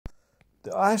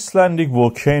The Icelandic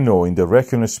volcano in the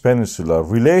Reykjanes Peninsula,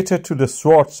 related to the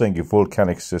Svartsengi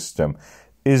volcanic system,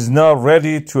 is now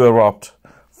ready to erupt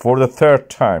for the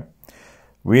third time.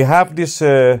 We have this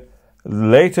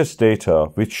latest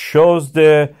data which shows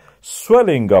the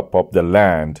swelling up of the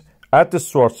land at the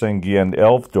Svartsengi and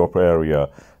Erupt area.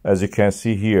 As you can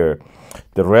see here,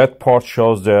 the red part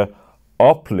shows the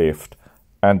uplift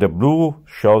and the blue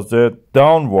shows the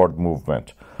downward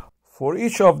movement. For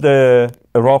each of the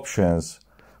eruptions,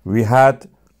 we had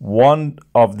one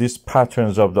of these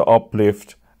patterns of the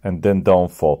uplift and then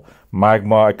downfall.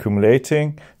 Magma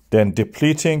accumulating, then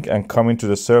depleting and coming to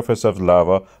the surface of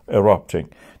lava, erupting.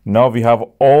 Now we have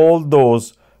all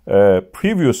those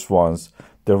previous ones.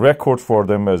 The record for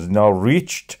them is now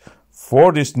reached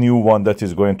for this new one that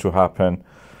is going to happen.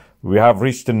 We have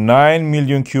reached the 9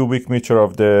 million cubic meter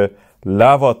of the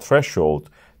lava threshold.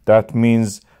 That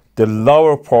means the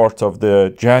lower part of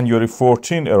the January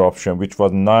 14 eruption, which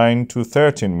was 9 to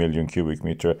 13 million cubic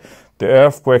meter. The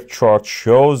earthquake chart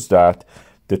shows that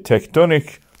the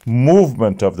tectonic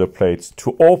movement of the plates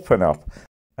to open up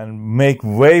and make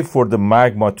way for the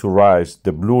magma to rise,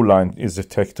 the blue line is the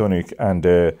tectonic and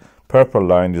the purple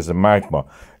line is the magma,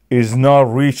 is now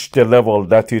reached the level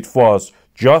that it was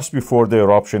just before the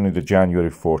eruption in the January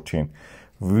 14.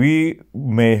 We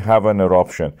may have an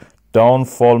eruption.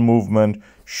 Downfall movement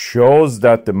shows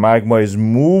that the magma is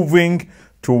moving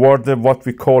toward what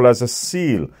we call as a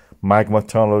seal. Magma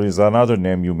tunnel is another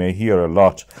name you may hear a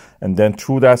lot. And then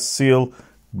through that seal,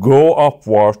 go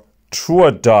upward through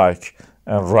a dike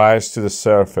and rise to the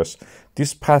surface.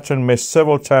 This pattern may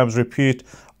several times repeat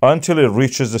until it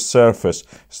reaches the surface.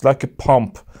 It's like a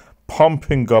pump,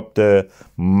 pumping up the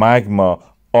magma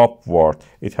upward.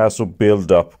 It has to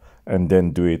build up and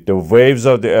then do it. The waves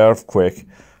of the earthquake,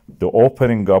 the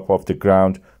opening up of the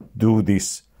ground, do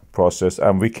this process.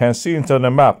 And we can see it on the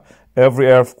map. Every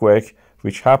earthquake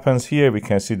which happens here, we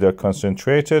can see they're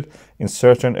concentrated in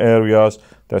certain areas.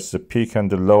 That's the peak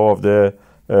and the low of the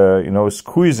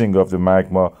squeezing of the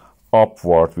magma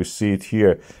upward. We see it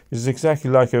here. It's exactly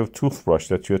like a toothbrush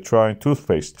that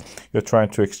toothpaste. You're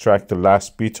trying to extract the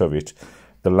last bit of it.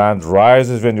 The land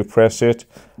rises when you press it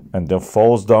and then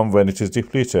falls down when it is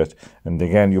depleted. And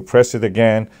again, you press it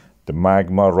again, the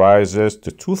magma rises,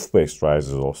 the toothpaste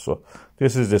rises also.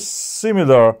 This is a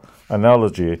similar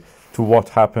analogy to what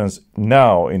happens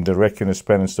now in the Reykjanes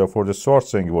Peninsula for the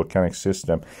Svartsengi volcanic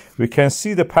system. We can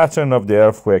see the pattern of the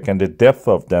earthquake and the depth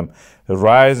of them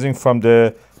rising from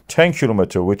the 10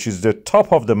 kilometer, which is the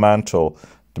top of the mantle.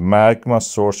 The magma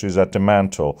source is at the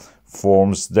mantle,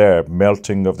 forms there,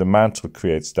 melting of the mantle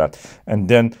creates that, and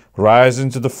then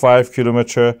rising to the 5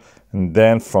 kilometer, and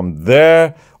then from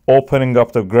there opening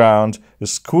up the ground,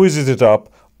 squeezes it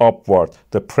upward.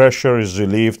 The pressure is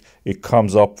relieved, it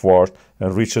comes upward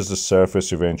and reaches the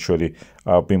surface eventually.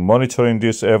 I've been monitoring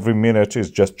this. Every minute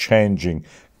is just changing,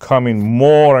 coming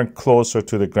more and closer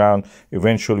to the ground.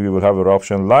 Eventually we will have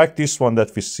eruption like this one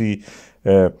that we see.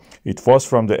 It was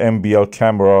from the MBL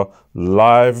camera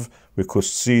live. We could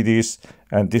see this,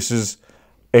 and this is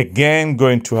again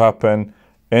going to happen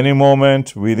any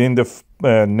moment within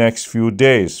the next few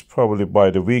days, probably by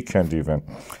the weekend even.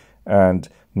 And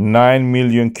 9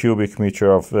 million cubic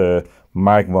meter of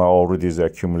magma already is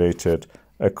accumulated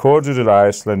according to the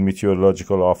Iceland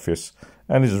Meteorological Office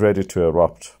and is ready to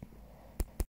erupt.